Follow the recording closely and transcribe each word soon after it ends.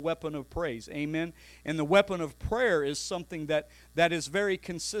weapon of praise. Amen. And the weapon of prayer is something that is very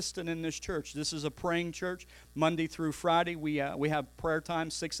consistent in this church. This is a praying church. Monday through Friday, we have prayer time,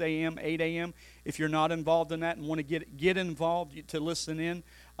 6 a.m., 8 a.m. If you're not involved in that and want to get involved to listen in,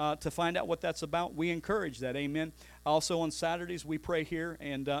 to find out what that's about, we encourage that. Amen. Also on Saturdays, we pray here,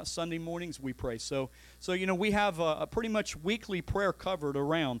 and Sunday mornings we pray. So we have a pretty much weekly prayer covered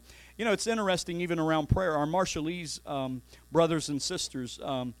around. It's interesting, even around prayer, our Marshallese brothers and sisters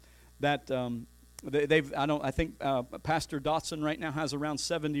I think Pastor Dotson right now has around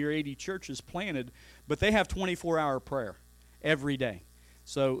 70 or 80 churches planted, but they have 24-hour prayer every day.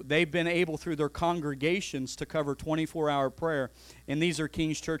 So they've been able through their congregations to cover 24-hour prayer, and these are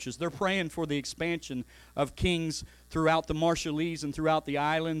King's churches. They're praying for the expansion of King's throughout the Marshallese and throughout the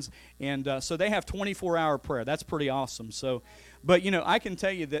islands, and so they have 24-hour prayer. That's pretty awesome. But I can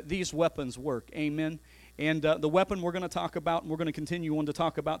tell you that these weapons work. Amen. And the weapon we're going to talk about, and we're going to continue on to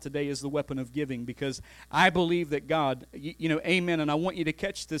talk about today, is the weapon of giving, because I believe that God, amen, and I want you to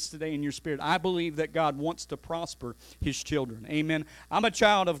catch this today in your spirit. I believe that God wants to prosper His children. Amen. I'm a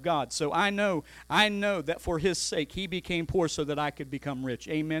child of God, so I know that for His sake, He became poor so that I could become rich.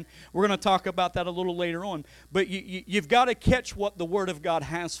 Amen. We're going to talk about that a little later on, but you've got to catch what the Word of God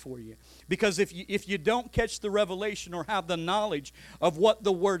has for you, because if you don't catch the revelation or have the knowledge of what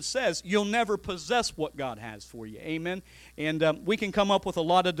the Word says, you'll never possess what God has for you. Amen. And we can come up with a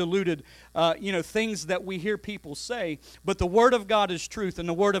lot of diluted things that we hear people say, but the Word of God is truth, and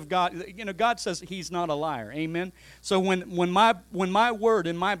the Word of God, God says He's not a liar. Amen. So when my Word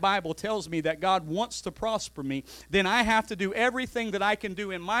in my Bible tells me that God wants to prosper me, then I have to do everything that I can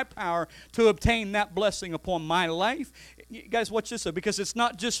do in my power to obtain that blessing upon my life. You guys, watch this, because it's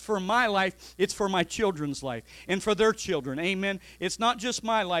not just for my life, it's for my children's life and for their children. Amen. It's not just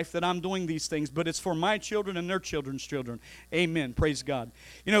my life that I'm doing these things, but it's for my children and their children's children. Amen. Praise God.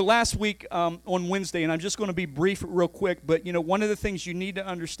 Last week on Wednesday, and I'm just going to be brief real quick, but one of the things you need to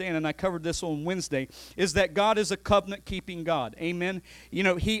understand, and I covered this on Wednesday, is that God is a covenant-keeping God. Amen.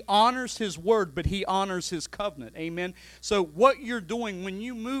 He honors His word, but He honors His covenant. Amen. So what you're doing when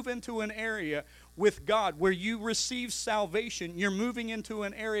you move into an area with God, where you receive salvation, you're moving into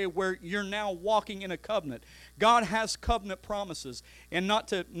an area where you're now walking in a covenant. God has covenant promises, and not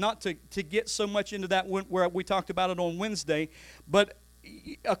to get so much into that where we talked about it on Wednesday, but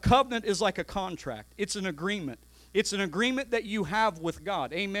a covenant is like a contract. It's an agreement. It's an agreement that you have with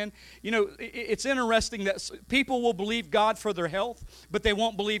God. Amen. It's interesting that people will believe God for their health, but they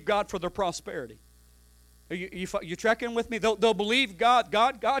won't believe God for their prosperity. You tracking with me? They'll believe God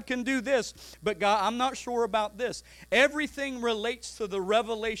can do this, but God, I'm not sure about this. Everything relates to the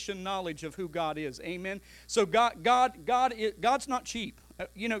revelation knowledge of who God is. Amen. So God's not cheap.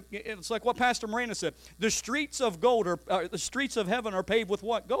 It's like what Pastor Moreno said. The streets of gold the streets of heaven are paved with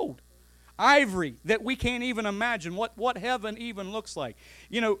what? Gold. Ivory that we can't even imagine what heaven even looks like.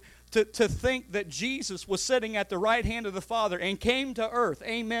 To think that Jesus was sitting at the right hand of the Father and came to earth.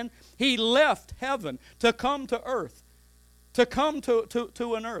 Amen. He left heaven to come to earth. To come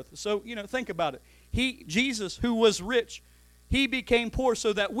to an earth. So, think about it. Jesus, who was rich, He became poor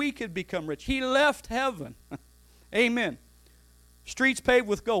so that we could become rich. He left heaven. Amen. Streets paved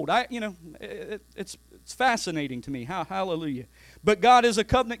with gold. It's fascinating to me. Hallelujah. But God is a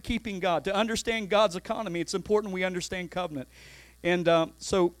covenant-keeping God. To understand God's economy, it's important we understand covenant. And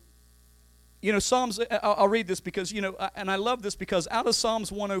Psalms, I'll read this because, and I love this because out of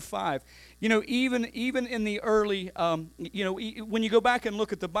Psalms 105, even in the early, when you go back and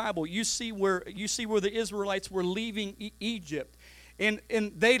look at the Bible, you see where the Israelites were leaving Egypt. And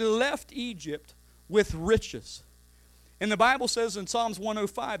they left Egypt with riches. And the Bible says in Psalms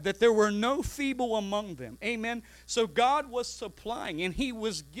 105 that there were no feeble among them. Amen. So God was supplying, and He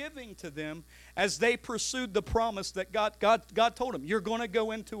was giving to them as they pursued the promise that God told them. You're going to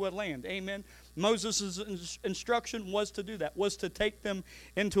go into a land. Amen. Moses' instruction was to do that, was to take them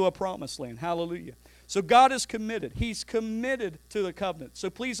into a promised land. Hallelujah. So God is committed. He's committed to the covenant.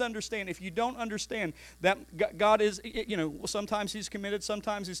 So please understand, if you don't understand that God is, sometimes He's committed,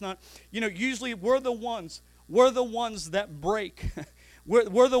 sometimes He's not. Usually we're the ones that break.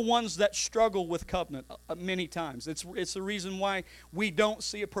 We're the ones that struggle with covenant many times. It's the reason why we don't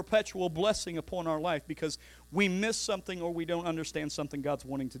see a perpetual blessing upon our life, because we miss something or we don't understand something God's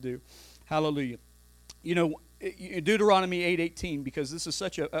wanting to do. Hallelujah. Deuteronomy 8:18, because this is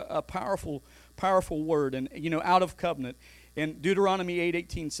such a powerful word, and out of covenant. And Deuteronomy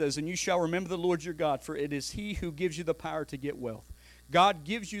 8:18 says, "And you shall remember the Lord your God, for it is He who gives you the power to get wealth." God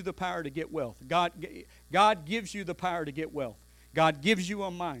gives you the power to get wealth. God gives you the power to get wealth. God gives you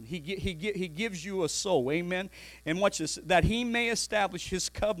a mind. He gives you a soul. Amen. And watch this. That he may establish his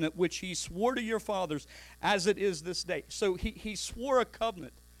covenant, which he swore to your fathers, as it is this day. So he swore a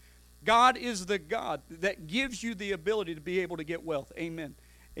covenant. God is the God that gives you the ability to be able to get wealth. Amen.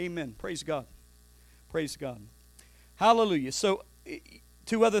 Amen. Praise God. Praise God. Hallelujah. So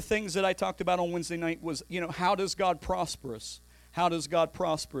two other things that I talked about on Wednesday night was, how does God prosper us? How does God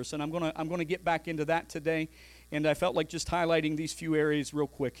prosper us? And I'm gonna get back into that today. And I felt like just highlighting these few areas real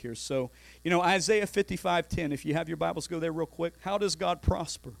quick here. So, Isaiah 55:10, if you have your Bibles, go there real quick. How does God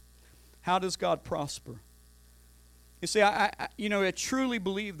prosper? How does God prosper? You see, I truly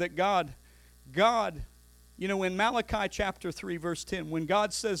believe that God, in Malachi chapter 3, verse 10, when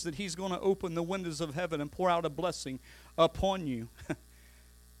God says that he's going to open the windows of heaven and pour out a blessing upon you,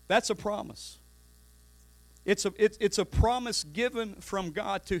 that's a promise. It's a promise given from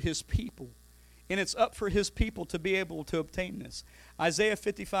God to his people. And it's up for his people to be able to obtain this. Isaiah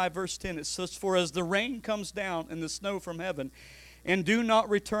 55, verse 10, it says, "For as the rain comes down and the snow from heaven, and do not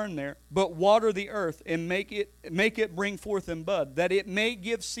return there, but water the earth and make it bring forth and bud, that it may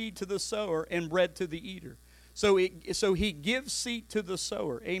give seed to the sower and bread to the eater." So he gives seed to the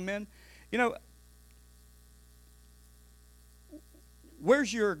sower. Amen.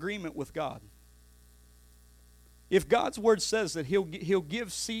 Where's your agreement with God? If God's word says that he'll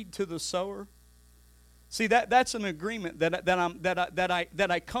give seed to the sower, see, that's an agreement that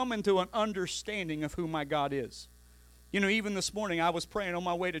I come into an understanding of who my God is. Even this morning I was praying on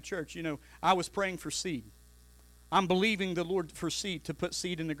my way to church. I was praying for seed. I'm believing the Lord for seed, to put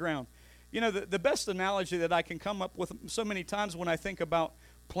seed in the ground. The best analogy that I can come up with so many times when I think about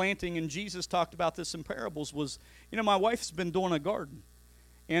planting, and Jesus talked about this in parables, was, my wife's been doing a garden.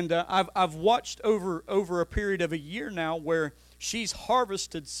 And I've watched over a period of a year now where she's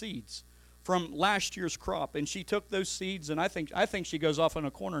harvested seeds from last year's crop, and she took those seeds, and I think she goes off in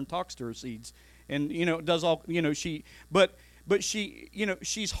a corner and talks to her seeds, and does all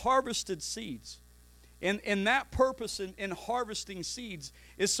she's harvested seeds, and that purpose in harvesting seeds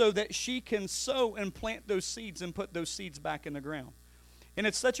is so that she can sow and plant those seeds and put those seeds back in the ground. And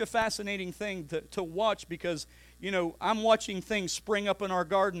it's such a fascinating thing to watch, because I'm watching things spring up in our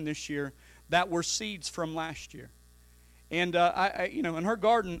garden this year that were seeds from last year. And in her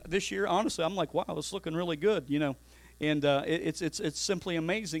garden this year, honestly, I'm like, wow, it's looking really good, And it's simply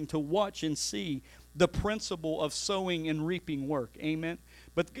amazing to watch and see the principle of sowing and reaping work. Amen.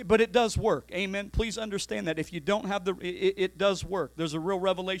 But it does work. Amen. Please understand that if you don't have it does work. There's a real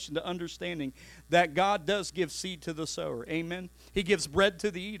revelation to understanding that God does give seed to the sower. Amen. He gives bread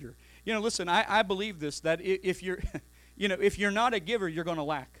to the eater. Listen, I believe this, that if you're if you're not a giver, you're going to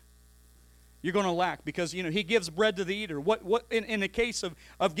lack. You're going to lack, because he gives bread to the eater. What in the case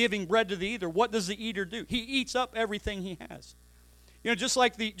of giving bread to the eater, what does the eater do? He eats up everything he has. Just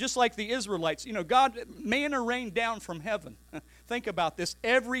like the Israelites, God, manna rained down from heaven. Think about this,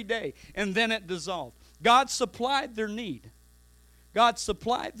 every day, and then it dissolved. God supplied their need. God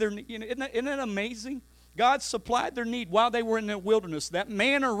supplied their need. Isn't that amazing? God supplied their need while they were in the wilderness. That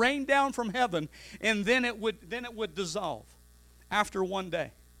manna rained down from heaven, and then it would dissolve after one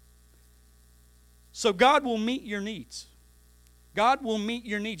day. So God will meet your needs. God will meet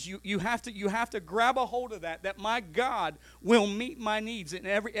your needs. You have to grab a hold of that my God will meet my needs in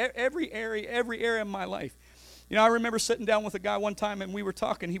every area of my life. I remember sitting down with a guy one time, and we were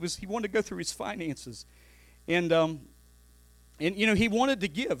talking. He wanted to go through his finances, and he wanted to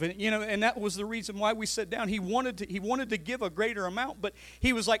give, and that was the reason why we sat down. He wanted to give a greater amount, but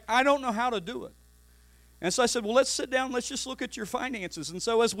he was like, I don't know how to do it. And so I said, well, let's sit down. Let's just look at your finances. And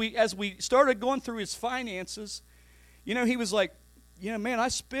so as we started going through his finances, he was like, man, I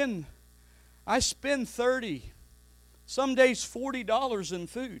spend 30, some days $40 in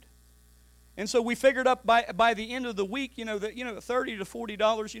food. And so we figured up by the end of the week, that $30 to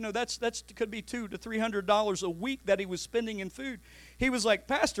 $40, that's could be $200 to $300 a week that he was spending in food. He was like,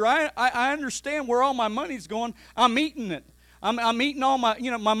 Pastor, I understand where all my money's going. I'm eating it. I'm eating all my,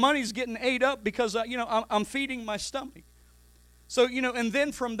 my money's getting ate up because, I'm feeding my stomach. So, and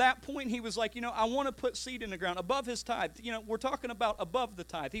then from that point, he was like, I want to put seed in the ground above his tithe. We're talking about above the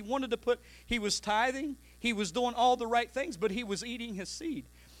tithe. He was tithing, he was doing all the right things, but he was eating his seed.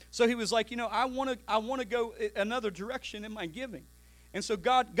 So he was like, I want to go another direction in my giving. And so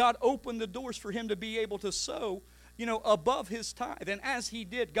God opened the doors for him to be able to sow, above his tithe. And as he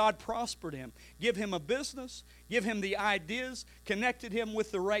did, God prospered him, give him a business, give him the ideas, connected him with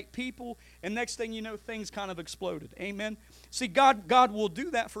the right people, and next thing you know, things kind of exploded. Amen. See, God will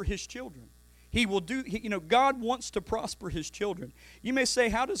do that for his children. He will do, God wants to prosper His children. You may say,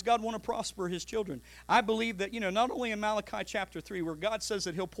 how does God want to prosper His children? I believe that, not only in Malachi chapter 3, where God says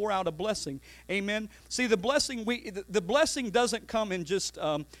that He'll pour out a blessing. Amen. See, the blessing doesn't come in just,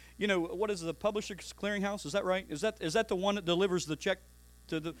 what is the Publishers Clearinghouse? Is that right? Is that the one that delivers the check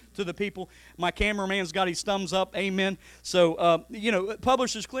to the people? My cameraman's got his thumbs up. Amen. So,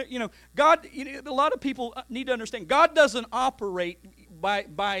 Publishers Clear, God, a lot of people need to understand, God doesn't operate by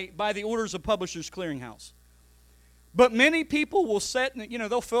the orders of Publishers Clearinghouse. But many people will set,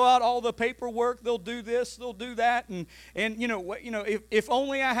 they'll fill out all the paperwork, they'll do this, they'll do that, and if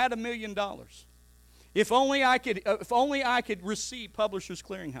only I had $1 million. If only I could receive Publishers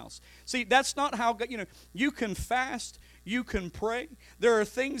Clearinghouse. See, that's not how God, you can fast, you can pray. There are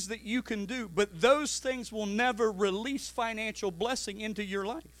things that you can do, but those things will never release financial blessing into your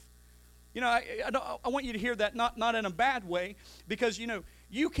life. I want you to hear that not in a bad way, because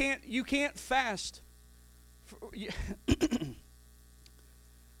you can't fast.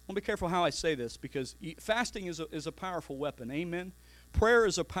 I'll be careful how I say this, because fasting is a powerful weapon. Amen. Prayer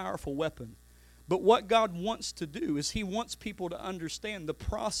is a powerful weapon. But what God wants to do is He wants people to understand the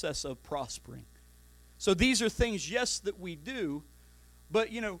process of prospering. So these are things, yes, that we do, but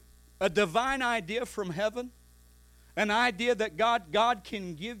a divine idea from heaven, an idea that God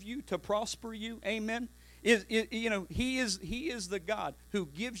can give you to prosper you, amen, He is the God who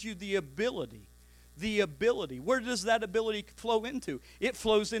gives you the ability. Where does that ability flow into? It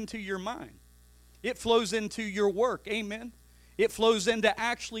flows into your mind. It flows into your work, amen. It flows into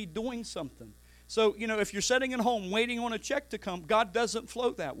actually doing something. So, if you're sitting at home waiting on a check to come, God doesn't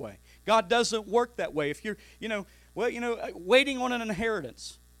flow that way. God doesn't work that way. If you're, waiting on an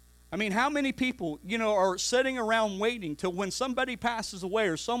inheritance. I mean, how many people, are sitting around waiting till when somebody passes away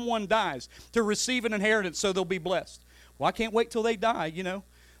or someone dies to receive an inheritance so they'll be blessed? Well, I can't wait till they die,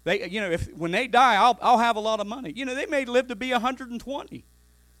 when they die, I'll have a lot of money. They may live to be 120.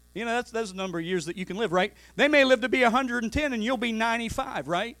 That's the number of years that you can live, right? They may live to be 110 and you'll be 95,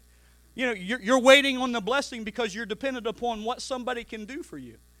 right? You're waiting on the blessing because you're dependent upon what somebody can do for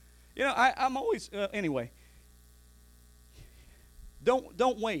you. I'm always, anyway,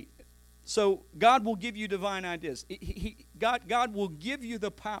 don't wait. So God will give you divine ideas. God will give you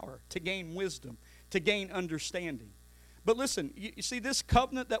the power to gain wisdom, to gain understanding. But listen, you see this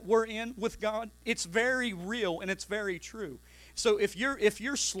covenant that we're in with God, it's very real and it's very true. So if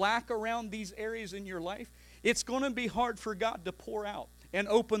you're slack around these areas in your life, it's going to be hard for God to pour out and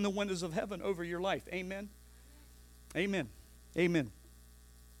open the windows of heaven over your life. Amen? Amen. Amen.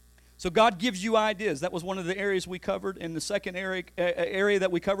 So God gives you ideas. That was one of the areas we covered. And the second area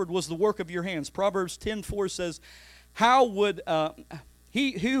that we covered was the work of your hands. Proverbs 10:4 says, how would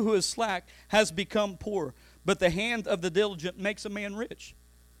he who is slack has become poor, but the hand of the diligent makes a man rich.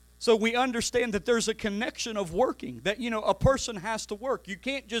 So we understand that there's a connection of working, that, a person has to work. You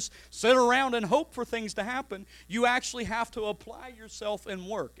can't just sit around and hope for things to happen. You actually have to apply yourself and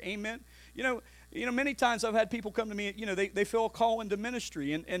work. Amen? Many times I've had people come to me, they feel a call into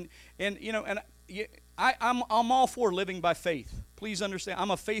ministry. I'm all for living by faith. Please understand,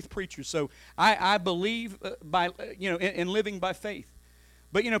 I'm a faith preacher, so I believe in living by faith.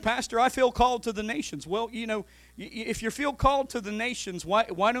 But, Pastor, I feel called to the nations. Well, if you feel called to the nations, why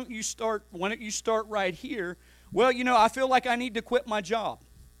don't you start right here? Well, I feel like I need to quit my job.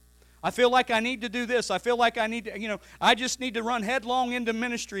 I feel like I need to do this. I feel like I need to, I just need to run headlong into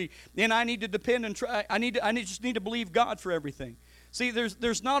ministry, and I need to depend and try. I just need to believe God for everything. See,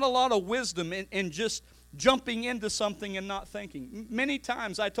 there's not a lot of wisdom in just jumping into something and not thinking. Many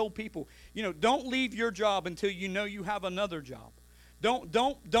times I told people, don't leave your job until you have another job.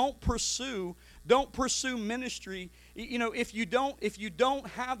 Don't pursue ministry. If you don't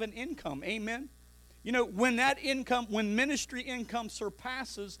have an income, amen. When ministry income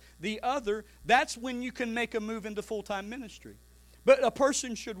surpasses the other, that's when you can make a move into full-time ministry. But a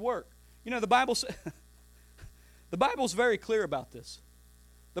person should work. The Bible says, the Bible's very clear about this.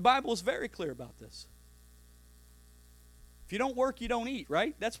 The Bible is very clear about this. If you don't work, you don't eat,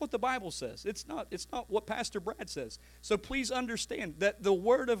 right? That's what the Bible says. It's not what Pastor Brad says. So please understand that the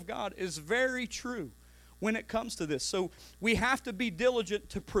Word of God is very true when it comes to this. So we have to be diligent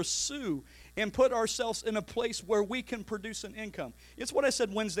to pursue and put ourselves in a place where we can produce an income. It's what I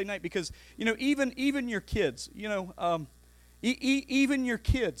said Wednesday night, because even your kids, even your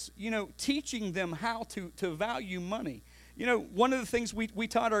kids, teaching them how to value money. One of the things we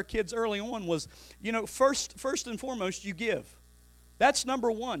taught our kids early on was, first and foremost, you give. That's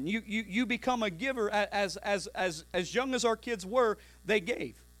number one. You become a giver. As young as our kids were, they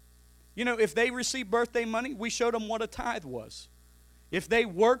gave. If they received birthday money, we showed them what a tithe was. If they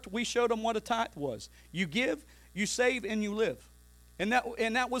worked, we showed them what a tithe was. You give, you save, and you live. And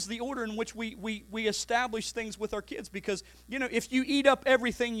that was the order in which we established things with our kids, because, if you eat up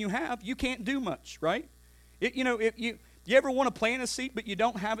everything you have, you can't do much, right? If you ever want to plant a seed but you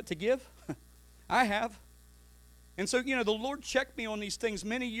don't have it to give? I have. And so, the Lord checked me on these things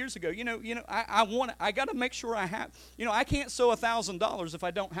many years ago. I got to make sure I have. I can't sow $1,000 if I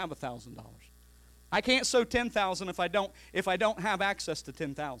don't have $1,000. I can't sow $10,000 if I don't have access to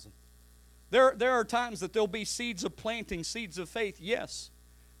 $10,000. There are times that there'll be seeds of planting, seeds of faith, yes.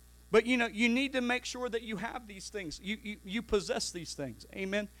 But, you need to make sure that you have these things. You possess these things,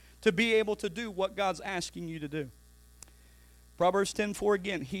 amen, to be able to do what God's asking you to do. Proverbs 10:4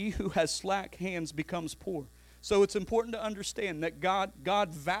 again, he who has slack hands becomes poor. So it's important to understand that God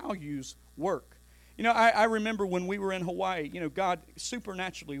values work. I remember when we were in Hawaii, God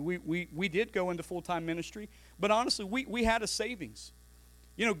supernaturally, we did go into full-time ministry, but honestly, we had a savings.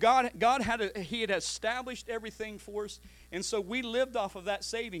 God He had established everything for us, and so we lived off of that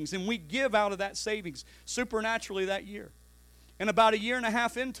savings, and we give out of that savings supernaturally that year. And about a year and a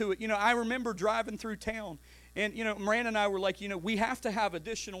half into it, I remember driving through town, and, Miranda and I were like, we have to have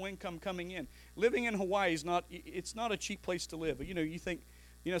additional income coming in. Living in Hawaii it's not a cheap place to live. You think,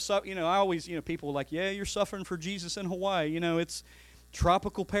 I always, people are like, yeah, you're suffering for Jesus in Hawaii. It's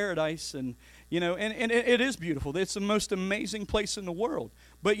tropical paradise, and it is beautiful. It's the most amazing place in the world.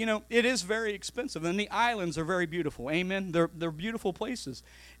 But it is very expensive, and the islands are very beautiful. Amen. They're beautiful places,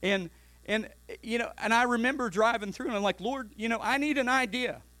 and I remember driving through, and I'm like, Lord, I need an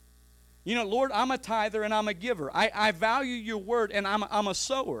idea. Lord, I'm a tither and I'm a giver. I value your word, and I'm a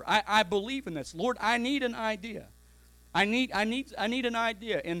sower. I believe in this. Lord, I need an idea. I need an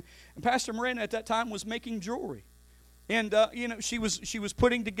idea. And Pastor Miranda at that time was making jewelry. And, she was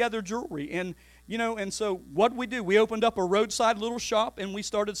putting together jewelry. And, and so what we do, we opened up a roadside little shop, and we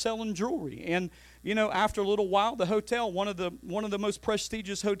started selling jewelry. And, after a little while, the hotel, one of the most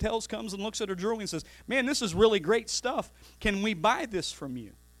prestigious hotels, comes and looks at her jewelry and says, man, this is really great stuff. Can we buy this from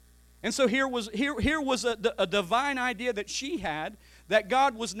you? And so here was a divine idea that she had that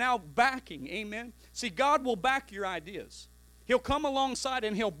God was now backing. Amen. See, God will back your ideas. He'll come alongside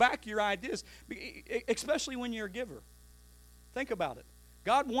and He'll back your ideas, especially when you're a giver. Think about it.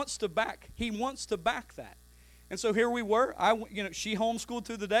 God wants to back. He wants to back that. And so here we were. She homeschooled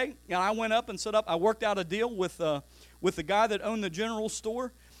through the day, and I went up and set up. I worked out a deal with the guy that owned the general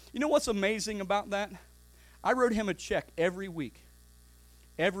store. You know what's amazing about that? I wrote him a check every week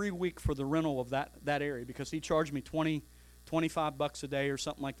for the rental of that area, because he charged me $25 a day or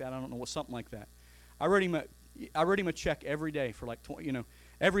something like that. I don't know, something like that. I wrote him a check every day for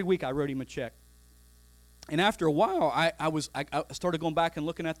every week I wrote him a check. And after a while, I started going back and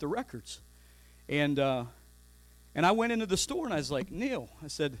looking at the records, and I went into the store and I was like, Neil, I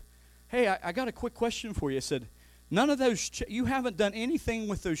said, hey, I got a quick question for you. I said, none of those you haven't done anything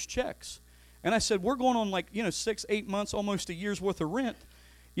with those checks. And I said, we're going on 6-8 months, almost a year's worth of rent.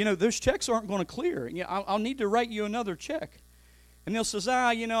 Those checks aren't going to clear. I'll need to write you another check. And Neil says,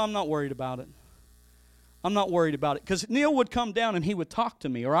 I'm not worried about it. I'm not worried about it. Because Neil would come down and he would talk to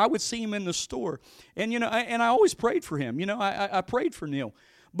me, or I would see him in the store. And, I always prayed for him. I prayed for Neil.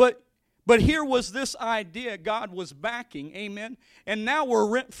 But here was this idea God was backing, amen. And now we're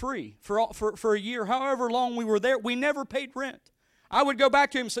rent-free for a year. However long we were there, we never paid rent. I would go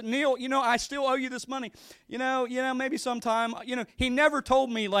back to him and say, Neil, I still owe you this money. Maybe sometime. He never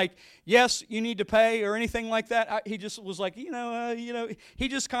told me yes, you need to pay or anything like that. He just was like, he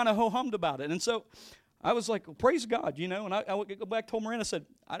just kind of ho-hummed about it. And so I was like, well, praise God, and I would go back to Miranda. I said,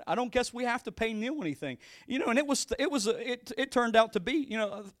 I don't guess we have to pay Neil anything, and it turned out to be,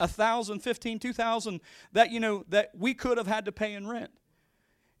 $1,000, $1,500, $2,000 that we could have had to pay in rent.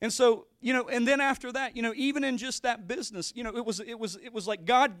 And so, and then after that, even in just that business, it was like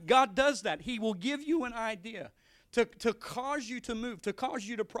God does that. He will give you an idea to cause you to move, to cause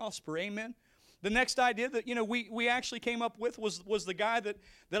you to prosper. Amen. The next idea that, we actually came up with was the guy that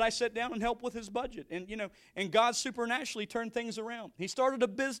I sat down and helped with his budget. And God supernaturally turned things around. He started a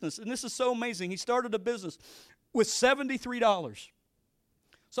business, and this is so amazing. He started a business with $73.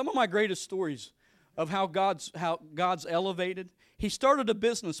 Some of my greatest stories of how God's elevated. He started a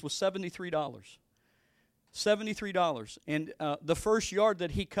business with $73. $73. And the first yard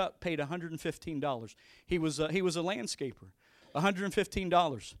that he cut paid $115. He was a landscaper.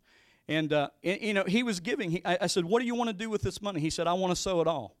 $115. And he was giving. I said, what do you want to do with this money? He said, I want to sow it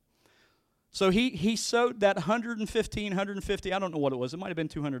all. So he sowed that $150, I don't know what it was. It might have been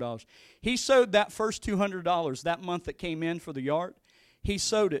 $200. He sowed that first $200 that month that came in for the yard. He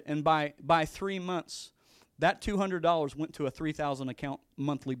sowed it, and by 3 months, that $200 went to a $3,000 account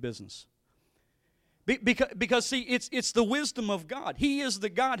monthly business. Because see, it's the wisdom of God. He is the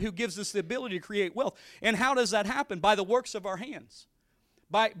God who gives us the ability to create wealth. And how does that happen? By the works of our hands.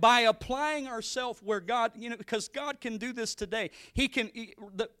 By applying ourselves where God, because God can do this today. He can,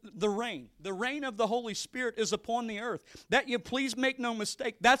 the rain of the Holy Spirit is upon the earth. That you please make no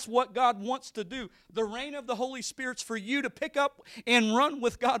mistake, that's what God wants to do. The rain of the Holy Spirit's for you to pick up and run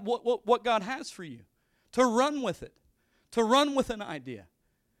with God, what God has for you. To run with it. To run with an idea.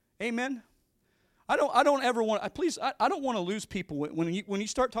 Amen? I don't ever want, I don't want to lose people when you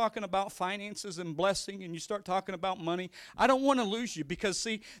start talking about finances and blessing and you start talking about money. I don't want to lose you because,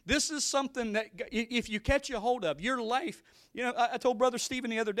 see, this is something that if you catch a hold of, your life, I told Brother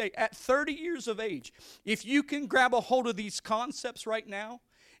Stephen the other day, at 30 years of age, if you can grab a hold of these concepts right now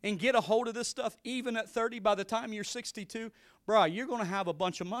and get a hold of this stuff, even at 30, by the time you're 62, you're going to have a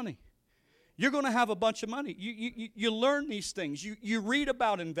bunch of money. You're going to have a bunch of money. You learn these things. You read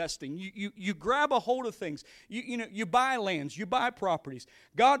about investing. You grab a hold of things. You buy lands. You buy properties.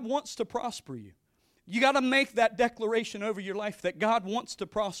 God wants to prosper you. You got to make that declaration over your life that God wants to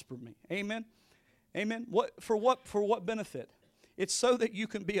prosper me. Amen? Amen? For what benefit? It's so that you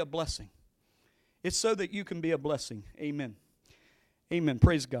can be a blessing. It's so that you can be a blessing. Amen. Amen.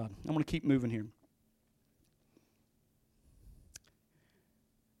 Praise God. I'm going to keep moving here.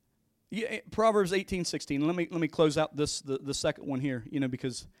 Yeah, Proverbs 18:16. Let me close out the second one here,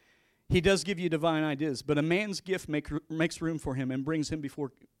 because he does give you divine ideas. But a man's gift makes room for him and brings him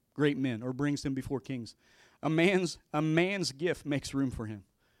before great men, or brings him before kings. A man's gift makes room for him.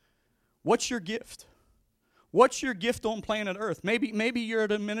 What's your gift? What's your gift on planet Earth? Maybe you're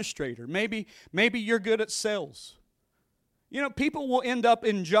an administrator. Maybe you're good at sales. People will end up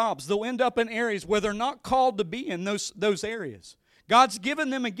in jobs. They'll end up in areas where they're not called to be in those areas. God's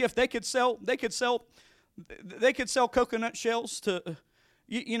given them a gift. They could sell coconut shells to an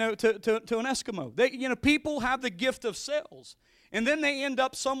Eskimo. People have the gift of sales, and then they end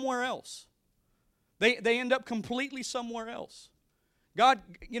up somewhere else. They end up completely somewhere else. God,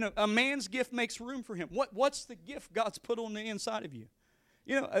 a man's gift makes room for him. What's the gift God's put on the inside of you?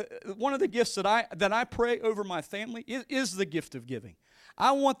 One of the gifts that I pray over my family is the gift of giving.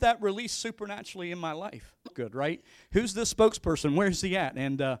 I want that released supernaturally in my life. Good, right? Who's this spokesperson? Where's he at?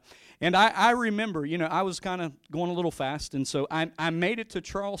 And I remember, I was kind of going a little fast, and so I made it to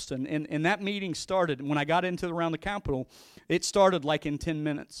Charleston, and that meeting started. When I got around the Capitol, it started like in 10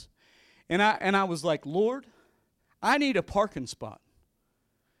 minutes. And I was like, Lord, I need a parking spot.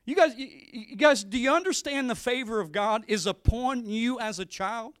 You guys, do you understand the favor of God is upon you as a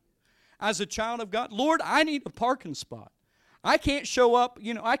child of God? Lord, I need a parking spot. I can't show up,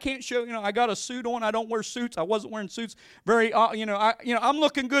 I got a suit on. I don't wear suits. I wasn't wearing suits I'm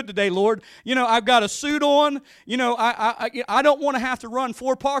looking good today, Lord. I've got a suit on. I don't want to have to run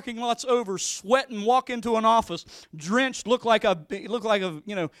 4 parking lots over, sweat and walk into an office, drenched, look like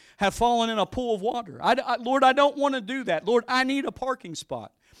have fallen in a pool of water. Lord, I don't want to do that. Lord, I need a parking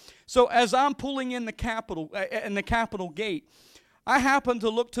spot. So as I'm pulling in the Capitol gate, I happened to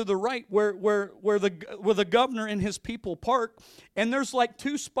look to the right where the governor and his people park, and there's like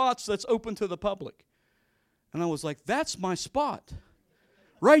 2 spots that's open to the public. And I was like, that's my spot.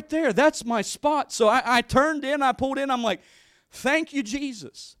 Right there, that's my spot. So I turned in, I pulled in, I'm like, thank you,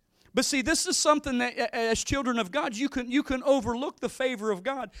 Jesus. But see, this is something that as children of God, you can overlook the favor of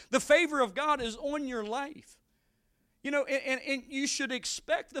God. The favor of God is on your life. And you should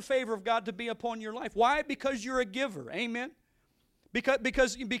expect the favor of God to be upon your life. Why? Because you're a giver. Amen.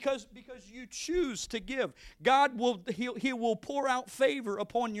 Because you choose to give. God He will pour out favor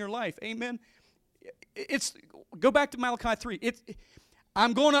upon your life. Amen. Go back to Malachi 3.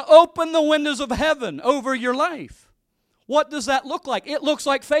 I'm going to open the windows of heaven over your life. What does that look like? It looks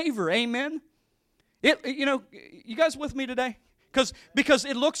like favor. Amen. You guys with me today? Because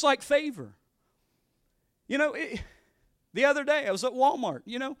it looks like favor. The other day I was at Walmart.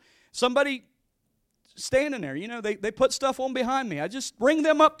 Somebody standing there, they put stuff on behind me. I just ring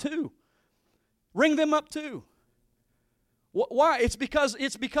them up too. Ring them up too. Why? It's because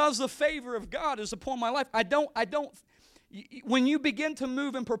the favor of God is upon my life. I don't. When you begin to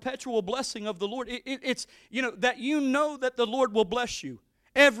move in perpetual blessing of the Lord, it's that the Lord will bless you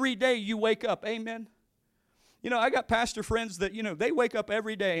every day you wake up. Amen. I got pastor friends that they wake up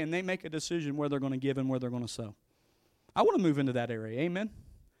every day and they make a decision where they're going to give and where they're going to sow. I want to move into that area. Amen.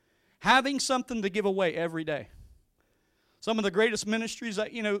 Having something to give away every day. Some of the greatest ministries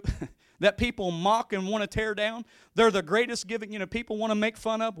that, that people mock and want to tear down, they're the greatest giving, people want to make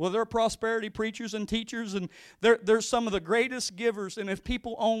fun of. Well, they're prosperity preachers and teachers, and they're some of the greatest givers. And if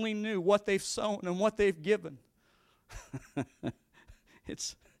people only knew what they've sown and what they've given,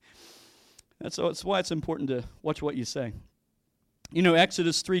 that's why it's important to watch what you say.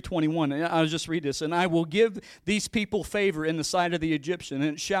 Exodus 3:21, and I'll just read this. And I will give these people favor in the sight of the Egyptian,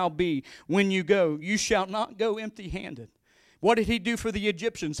 and it shall be, when you go, you shall not go empty-handed. What did he do for the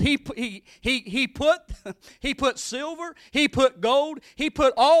Egyptians? He put silver, he put gold, he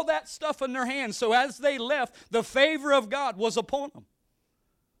put all that stuff in their hands. So as they left, the favor of God was upon them.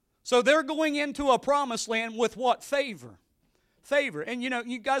 So they're going into a promised land with what? Favor. Favor. And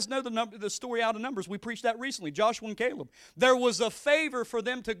you guys know the story out of Numbers. We preached that recently, Joshua and Caleb. There was a favor for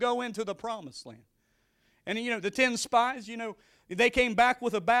them to go into the promised land. And the 10 spies, they came back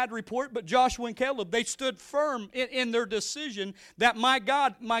with a bad report, but Joshua and Caleb, they stood firm in their decision that my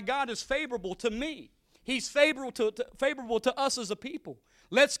God is favorable to me. He's favorable to us as a people.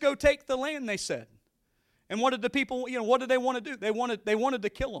 Let's go take the land, they said. And what did the people, what did they want to do? They wanted to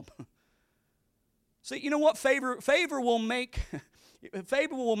kill them. See, you know what? Favor will make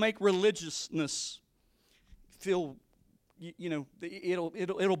religiousness feel,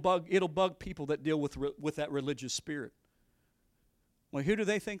 it'll bug people that deal with that religious spirit. Well, who do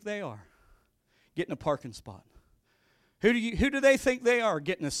they think they are? Getting a parking spot. Who do they think they are?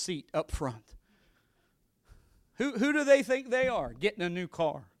 Getting a seat up front. Who do they think they are? Getting a new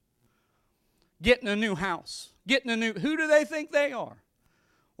car. Getting a new house. Who do they think they are?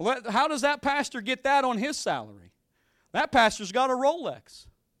 Well, how does that pastor get that on his salary? That pastor's got a Rolex.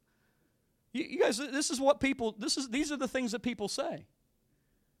 You guys, these are the things that people say.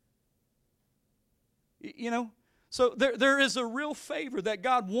 So there is a real favor that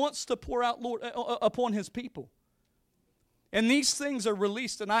God wants to pour out, Lord, upon His people. And these things are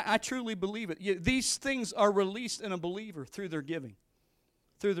released, and I truly believe it. These things are released in a believer through their giving.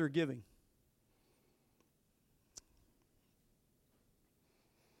 Through their giving.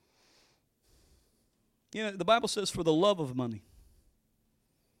 The Bible says for the love of money.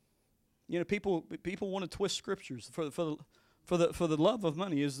 People want to twist scriptures. For the love of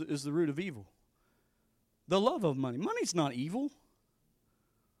money is the root of evil. The love of money. Money's not evil.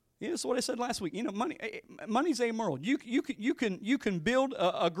 That's what I said last week. Money's amoral. You can build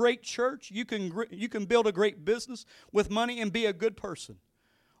a great church. You can build a great business with money and be a good person,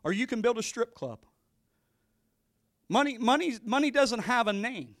 or you can build a strip club. Money doesn't have a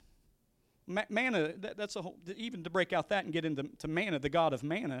name. Manna, that's a whole, even to break out that and get into manna, the god of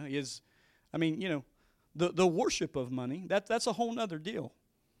manna is, the worship of money, that's a whole nother deal.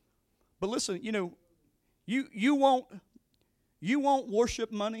 But listen, you won't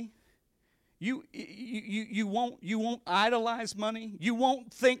worship money. You won't idolize money. You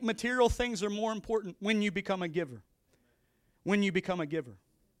won't think material things are more important when you become a giver. When you become a giver.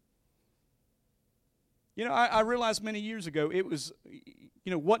 I realized many years ago it was,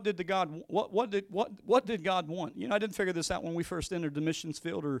 what did God want? I didn't figure this out when we first entered the missions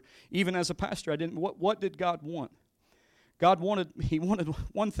field, or even as a pastor. I didn't. What did God want? He wanted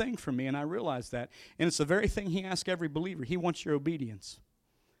one thing from me, and I realized that. And it's the very thing He asks every believer. He wants your obedience.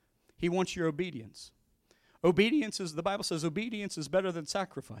 He wants your obedience. The Bible says obedience is better than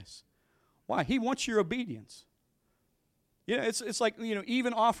sacrifice. Why? He wants your obedience. It's like,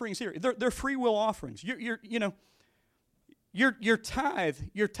 even offerings here. They're free will offerings. Your tithe,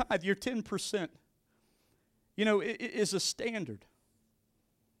 your 10%, is a standard.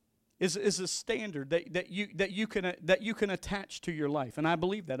 Is a standard that you can attach to your life, and I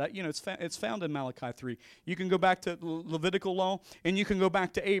believe that. It's found in Malachi 3. You can go back to Levitical law, and you can go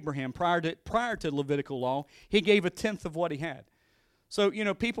back to Abraham. Prior to Levitical law, he gave a tenth of what he had. So,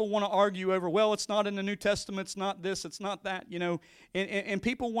 people want to argue over, well, it's not in the New Testament, it's not this, it's not that, and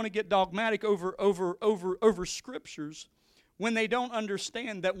people want to get dogmatic over scriptures when they don't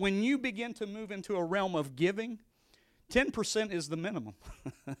understand that when you begin to move into a realm of giving, 10% is the minimum.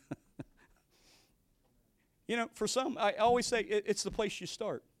 For some, I always say it's the place you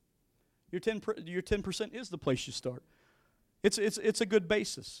start. Your 10% is the place you start. It's a good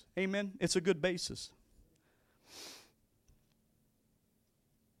basis. Amen? It's a good basis.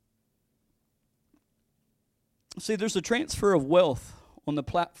 See, there's a transfer of wealth on the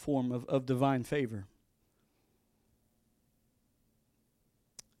platform of divine favor.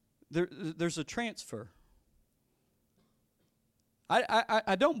 There's a transfer.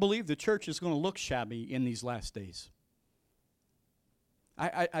 I don't believe the church is going to look shabby in these last days.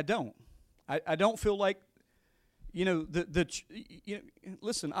 I don't. I don't feel like,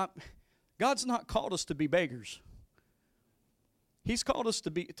 listen, God's not called us to be beggars. He's called us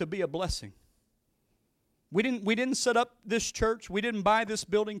to be a blessing. We didn't set up this church. We didn't buy this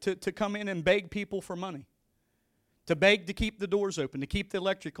building to come in and beg people for money. To beg to keep the doors open, to keep the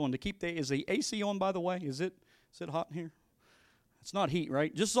electric on, is the AC on, by the way? Is it hot in here? It's not heat,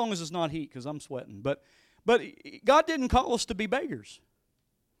 right? Just as long as it's not heat, because I'm sweating. But God didn't call us to be beggars.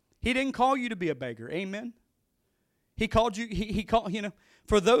 He didn't call you to be a beggar. Amen. He called you. He called,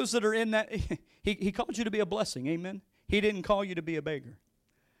 for those that are in that. He called you to be a blessing. Amen. He didn't call you to be a beggar.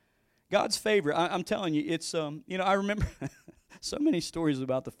 God's favor. I'm telling you, it's I remember so many stories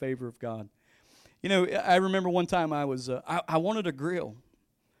about the favor of God. I remember one time I wanted a grill,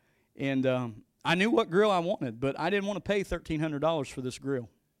 and I knew what grill I wanted, but I didn't want to pay $1,300 for this grill.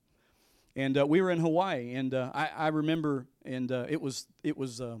 And we were in Hawaii, and I remember, and it was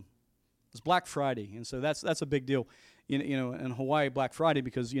Black Friday, and so that's a big deal, in Hawaii Black Friday,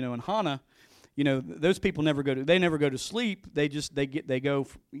 because in Hana, those people never go to sleep. They go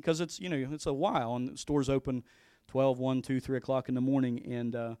because it's a while, and the stores open 12, 1, 2, 3 o'clock in the morning,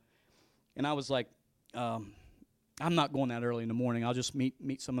 and I was like, I'm not going that early in the morning. I'll just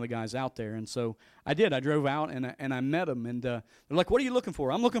meet some of the guys out there. And so I did. I drove out, and I met them. And they're like, what are you looking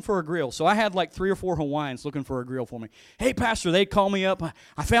for? I'm looking for a grill. So I had like 3 or 4 Hawaiians looking for a grill for me. Hey, Pastor, they'd call me up.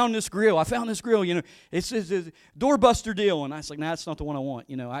 I found this grill. It's a doorbuster deal. And I was like, nah, that's not the one I want.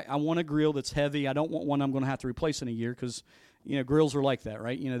 I want a grill that's heavy. I don't want one I'm going to have to replace in a year, because grills are like that,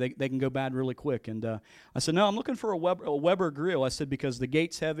 right? They can go bad really quick. And I said, no, I'm looking for a Weber grill. I said, because the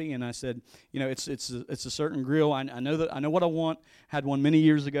gate's heavy. And I said, it's a certain grill. I know what I want. Had one many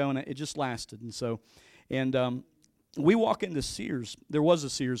years ago, and it just lasted. And so, we walk into Sears. There was a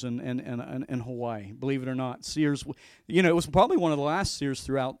Sears in Hawaii, believe it or not. Sears, it was probably one of the last Sears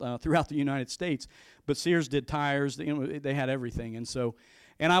throughout the United States. But Sears did tires. They had everything. And so,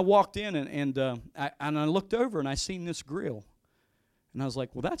 and I walked in, and I looked over, and I seen this grill. And I was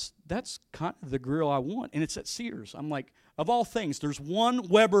like, well, that's kind of the grill I want. And it's at Sears. I'm like, of all things, there's one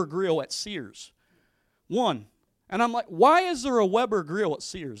Weber grill at Sears. One. And I'm like, why is there a Weber grill at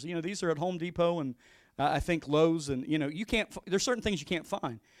Sears? These are at Home Depot and I think Lowe's. And, you can't, there's certain things you can't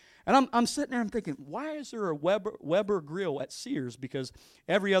find. And I'm sitting there, I'm thinking, why is there a Weber grill at Sears? Because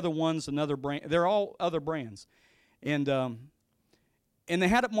every other one's another brand. They're all other brands. And they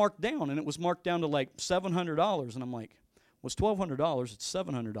had it marked down, and it was marked down to like $700. And I'm like, was $1,200, it's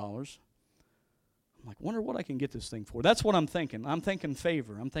 $700. I'm like, wonder what I can get this thing for. That's what I'm thinking. I'm thinking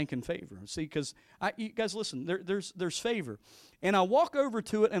favor. See, because you guys listen, there's favor. And I walk over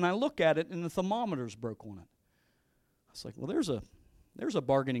to it, and I look at it, and the thermometer's broke on it. I was like, well, there's a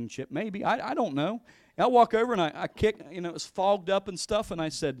bargaining chip, maybe. I don't know. And I walk over, and I kick, it was fogged up and stuff, and I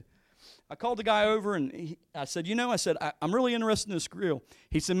called the guy over, and I said, I'm really interested in this grill.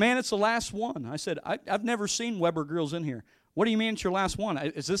 He said, man, it's the last one. I said, I've never seen Weber grills in here. What do you mean it's your last one?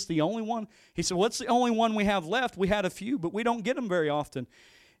 Is this the only one? He said, well, it's the only one we have left. We had a few, but we don't get them very often.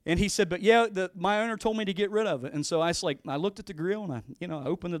 And he said, but yeah, my owner told me to get rid of it. And so I looked at the grill, and I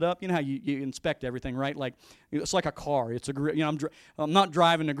opened it up. You know how you inspect everything, right? Like, it's like a car. It's a grill. I'm not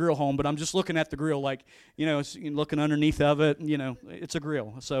driving the grill home, but I'm just looking at the grill, like, looking underneath of it. It's a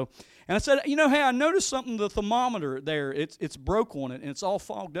grill. So, and I said, hey, I noticed something. The thermometer there, it's broke on it, and it's all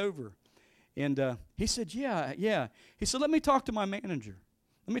fogged over. And he said, yeah. He said, let me talk to my manager.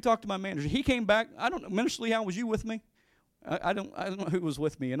 He came back. I don't know, Minister Lee, how was you with me? I don't know who was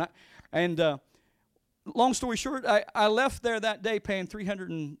with me, and long story short, I left there that day paying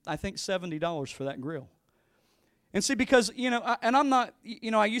 $370 for that grill. And see, because and I'm not,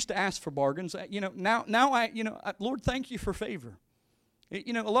 I used to ask for bargains. Now Lord, thank you for favor.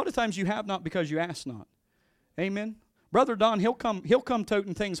 A lot of times you have not because you ask not. Amen. Brother Don, he'll come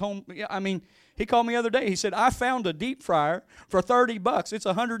toting things home. I mean, he called me the other day. He said, I found a deep fryer for $30. It's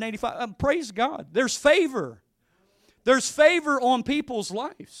 $185. Praise God. There's favor. There's favor on people's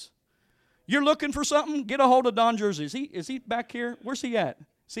lives. You're looking for something? Get a hold of Don Jersey. Is he back here? Where's he at?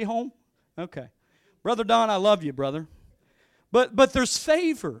 Is he home? Okay. Brother Don, I love you, brother. But there's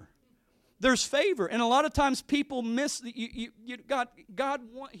favor. There's favor. And a lot of times people miss God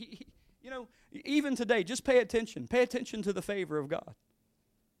want even today, just pay attention. Pay attention to the favor of God.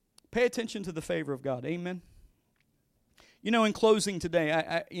 Pay attention to the favor of God. Amen. In closing today,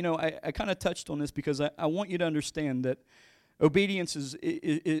 I kind of touched on this because I want you to understand that obedience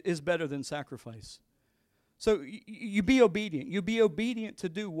is better than sacrifice. So you be obedient. You be obedient to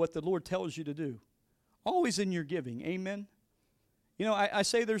do what the Lord tells you to do. Always in your giving. Amen. I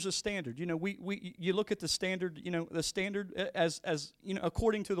say there's a standard. You look at the standard. The standard as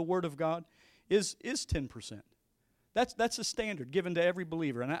according to the Word of God is 10%. That's a standard given to every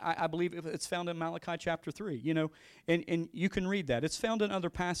believer. And I believe it's found in Malachi chapter 3, you know, and you can read that. It's found in other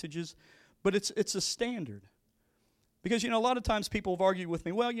passages, but it's a standard. Because, you know, a lot of times people have argued with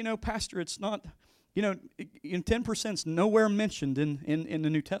me, well, you know, Pastor, it's not, you know, 10% is nowhere mentioned in the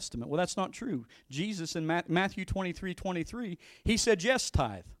New Testament. Well, that's not true. Jesus in Matthew 23:23, he said, yes,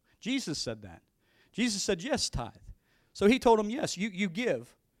 tithe. Jesus said that. Jesus said, yes, tithe. So he told them, yes, you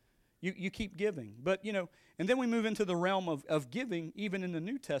give. You keep giving. But, you know, and then we move into the realm of giving, even in the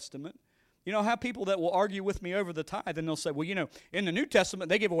New Testament. You know, I have people that will argue with me over the tithe, and they'll say, well, you know, in the New Testament,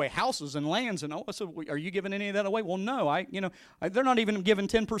 they give away houses and lands, and I said, are you giving any of that away? Well, no, they're not even giving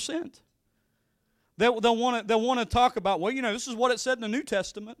 10%. They'll want to talk about, well, you know, this is what it said in the New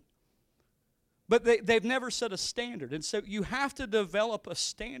Testament. But they've never set a standard. And so you have to develop a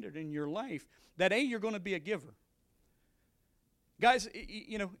standard in your life that, you're going to be a giver. Guys,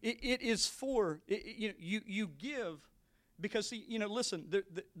 you know, it is for, you give because, see, you know, listen,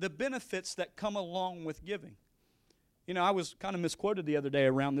 the benefits that come along with giving. You know, I was kind of misquoted the other day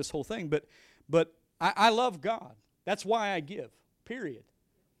around this whole thing, but I love God. That's why I give, period.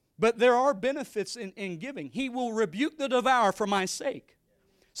 But there are benefits in giving. He will rebuke the devourer for my sake.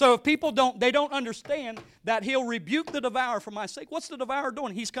 So if people don't understand that he'll rebuke the devourer for my sake, what's the devourer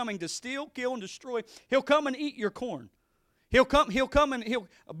doing? He's coming to steal, kill, and destroy. He'll come and eat your corn. He'll come and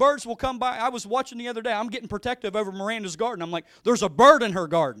birds will come by. I was watching the other day. I'm getting protective over Miranda's garden. I'm like, there's a bird in her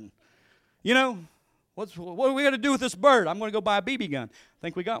garden. You know, what are we going to do with this bird? I'm going to go buy a BB gun. I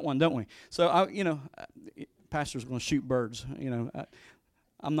think we got one, don't we? So, pastor's going to shoot birds. You know,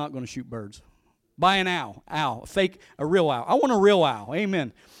 I'm not going to shoot birds. Buy an owl, a real owl. I want a real owl.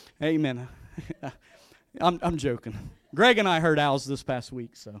 Amen. I'm joking. Greg and I heard owls this past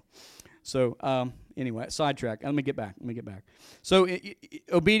week, so anyway, sidetrack. Let me get back. So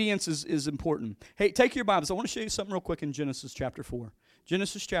obedience is important. Hey, take your Bibles. I want to show you something real quick in Genesis chapter 4.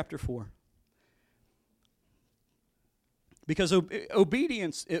 Genesis chapter 4. Because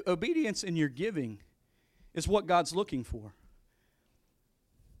obedience in your giving is what God's looking for.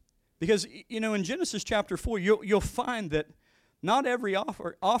 Because, you know, in Genesis chapter 4, you'll find that not every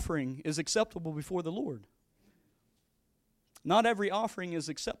offering is acceptable before the Lord. Not every offering is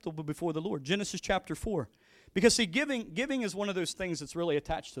acceptable before the Lord. Genesis chapter 4. Because, see, giving is one of those things that's really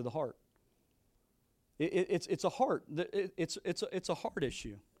attached to the heart. It's a heart. It's a heart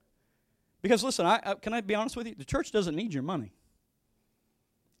issue. Because, listen, can I be honest with you? The church doesn't need your money.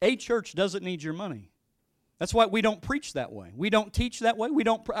 A church doesn't need your money. That's why we don't preach that way. We don't teach that way. We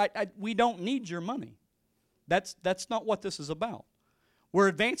don't need your money. That's not what this is about. We're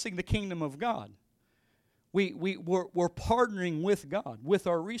advancing the kingdom of God. We're partnering with God, with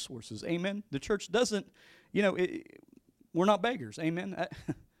our resources. Amen. The church doesn't, you know, we're not beggars. Amen.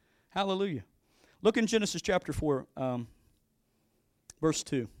 Hallelujah. Look in Genesis chapter 4, verse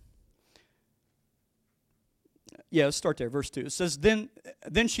 2. Yeah, let's start there, verse 2. It says, Then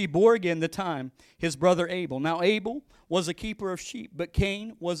she bore again the time his brother Abel. Now Abel was a keeper of sheep, but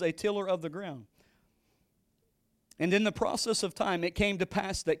Cain was a tiller of the ground. And in the process of time it came to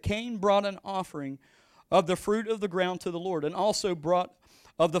pass that Cain brought an offering of the fruit of the ground to the Lord, and also brought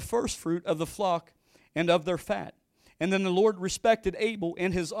of the first fruit of the flock and of their fat. And then the Lord respected Abel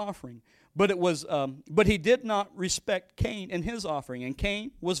in his offering, but he did not respect Cain in his offering. And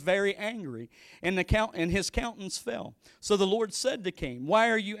Cain was very angry, and his countenance fell. So the Lord said to Cain, "Why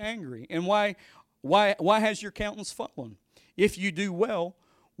are you angry? And why has your countenance fallen? If you do well,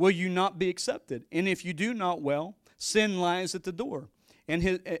 will you not be accepted? And if you do not well, sin lies at the door, and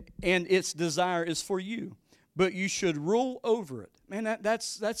its desire is for you, but you should rule over it." Man,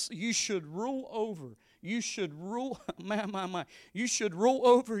 that's you should rule over. You should rule, my. You should rule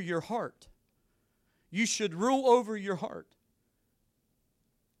over your heart. You should rule over your heart.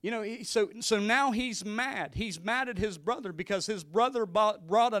 You know, so now he's mad. He's mad at his brother because his brother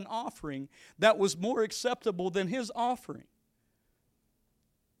brought an offering that was more acceptable than his offering.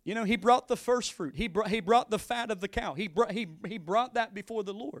 You know, he brought the first fruit. He brought the fat of the cow. He brought that before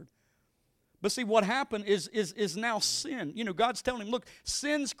the Lord. But see, what happened is now sin. You know, God's telling him, look,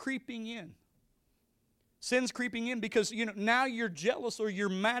 sin's creeping in. Sin's creeping in because, you know, now you're jealous or you're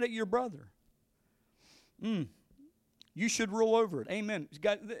mad at your brother. You should rule over it. Amen.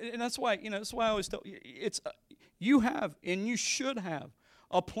 God, and that's why, you know, that's why I always tell you, you have and you should have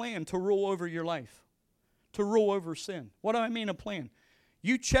a plan to rule over your life, to rule over sin. What do I mean a plan?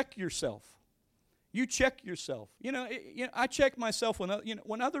 You check yourself. You check yourself. You know, I check myself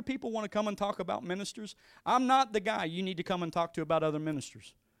when other people want to come and talk about ministers. I'm not the guy you need to come and talk to about other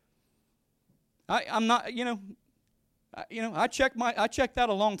ministers. I'm not. I checked that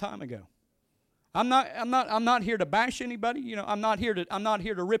a long time ago. I'm not here to bash anybody. You know, I'm not here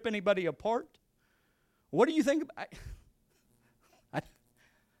to rip anybody apart. What do you think?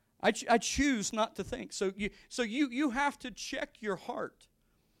 I choose not to think. So you have to check your heart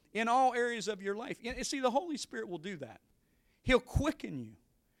in all areas of your life. You see, the Holy Spirit will do that. He'll quicken you.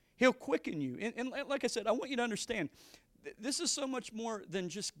 He'll quicken you. And like I said, I want you to understand, this is so much more than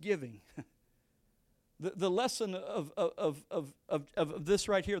just giving. The lesson of this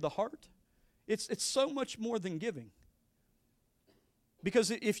right here, the heart, it's so much more than giving. Because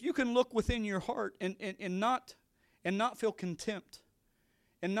if you can look within your heart and not feel contempt,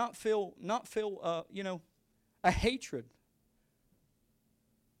 and not feel a hatred,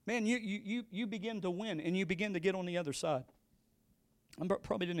 man, you begin to win, and you begin to get on the other side. I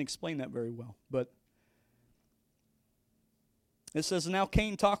probably didn't explain that very well, but it says, now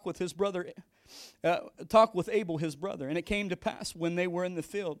Cain talked with Abel his brother, and it came to pass when they were in the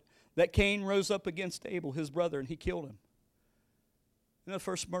field that Cain rose up against Abel his brother, and he killed him. You know, the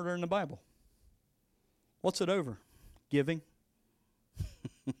first murder in the Bible. What's it over? Giving.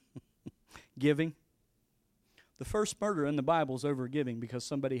 Giving. The first murder in the Bible is over giving because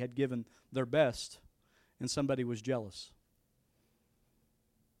somebody had given their best and somebody was jealous.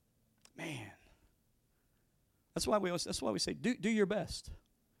 Man. That's why we say do your best.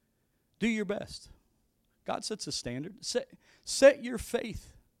 Do your best. God sets a standard. Set your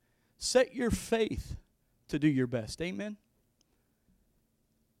faith. Set your faith to do your best. Amen.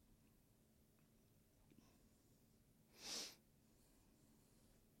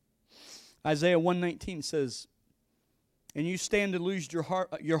 Isaiah 1:19 says, and you stand to lose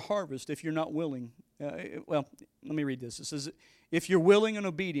your harvest if you're not willing. Well, let me read this. It says, if you're willing and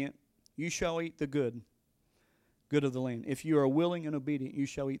obedient, you shall eat the good of the land. If you are willing and obedient, you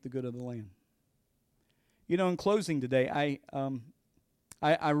shall eat the good of the land. You know, in closing today,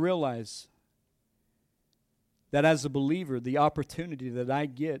 I realize that as a believer, the opportunity that I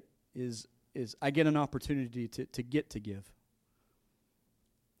get is I get an opportunity to get to give.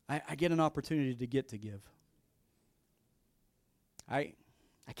 I get an opportunity to get to give. I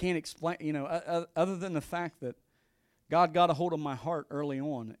can't explain, you know, other than the fact that God got a hold of my heart early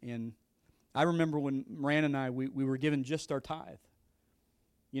on. And I remember when Moran and I, we were given just our tithe.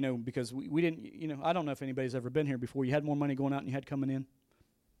 You know, because we didn't, you know, I don't know if anybody's ever been here before. You had more money going out than you had coming in.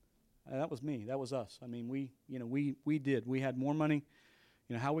 That was me. That was us. I mean, we did. We had more money.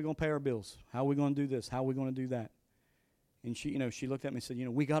 You know, how are we going to pay our bills? How are we going to do this? How are we going to do that? And she looked at me and said,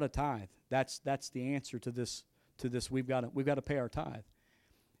 we got a tithe. That's the answer to this. We've got to pay our tithe.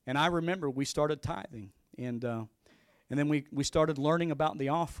 And I remember we started tithing, and then we started learning about the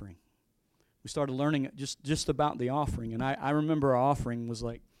offering. We started learning just about the offering, and I remember our offering was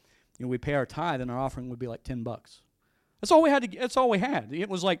like, we pay our tithe, and our offering would be like $10. That's all we had. That's all we had. It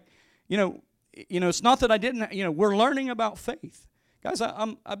was like, it's not that I didn't. We're learning about faith, guys.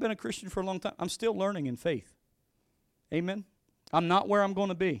 I've been a Christian for a long time. I'm still learning in faith. Amen. I'm not where I'm going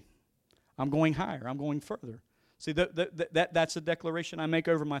to be. I'm going higher. I'm going further. See, that's a declaration I make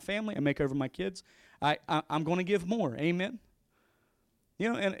over my family. I make over my kids. I'm going to give more. Amen.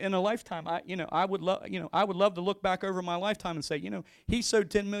 In a lifetime, I would love to look back over my lifetime and say, he sowed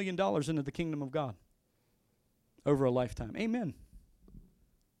 $10 million into the kingdom of God over a lifetime. Amen.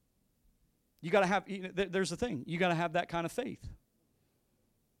 You got to have. There's the thing. You got to have that kind of faith.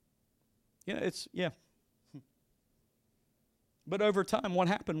 Yeah. But over time, what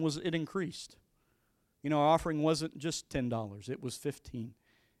happened was it increased. Our offering wasn't just $10. It was $15.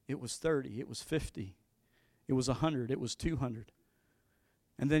 It was $30. It was $50. It was $100. It was $200.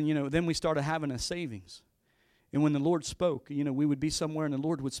 And then, then we started having a savings. And when the Lord spoke, we would be somewhere and the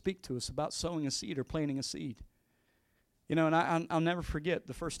Lord would speak to us about sowing a seed or planting a seed. And I'll never forget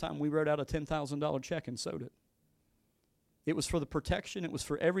the first time we wrote out a $10,000 check and sowed it. It was for the protection. It was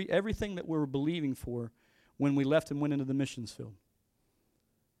for everything that we were believing for when we left and went into the missions field.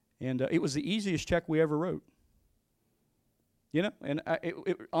 And it was the easiest check we ever wrote. And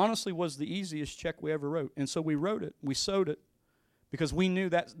it honestly was the easiest check we ever wrote. And so we wrote it. We sowed it because we knew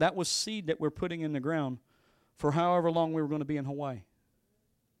that was seed that we're putting in the ground for however long we were going to be in Hawaii.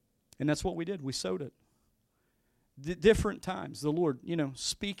 And that's what we did. We sowed it. Different times, the Lord,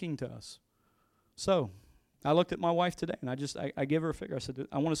 speaking to us. So I looked at my wife today, and I gave her a figure. I said,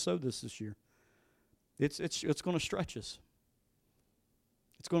 I want to sow this year. It's going to stretch us.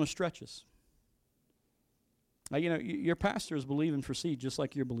 It's going to stretch us. Your pastor is believing for seed just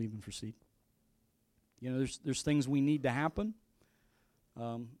like you're believing for seed. There's things we need to happen.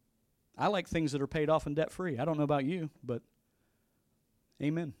 I like things that are paid off and debt-free. I don't know about you, but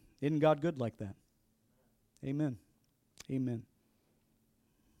amen. Isn't God good like that? Amen. Amen.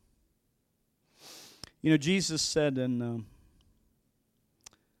 You know, Jesus said, and go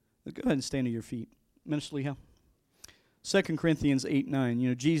ahead and stand to your feet. Minister Leah. 2 Corinthians 8:9. You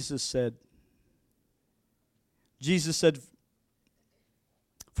know, Jesus said,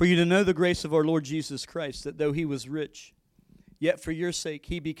 for you to know the grace of our Lord Jesus Christ, that though he was rich, yet for your sake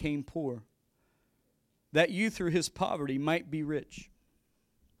he became poor, that you through his poverty might be rich.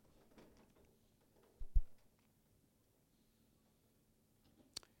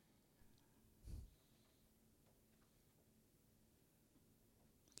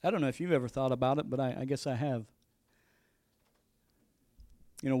 I don't know if you've ever thought about it, but I guess I have.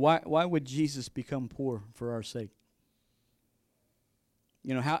 You know, why would Jesus become poor for our sake?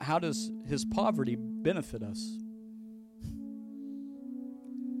 You know, how does his poverty benefit us?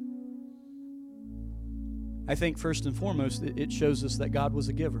 I think first and foremost, it shows us that God was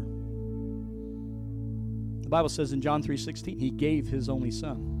a giver. The Bible says in John 3:16, he gave his only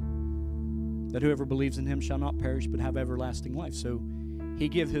Son, that whoever believes in him shall not perish but have everlasting life. So he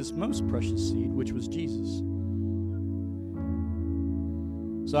gave his most precious seed, which was Jesus.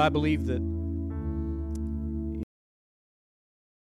 So I believe that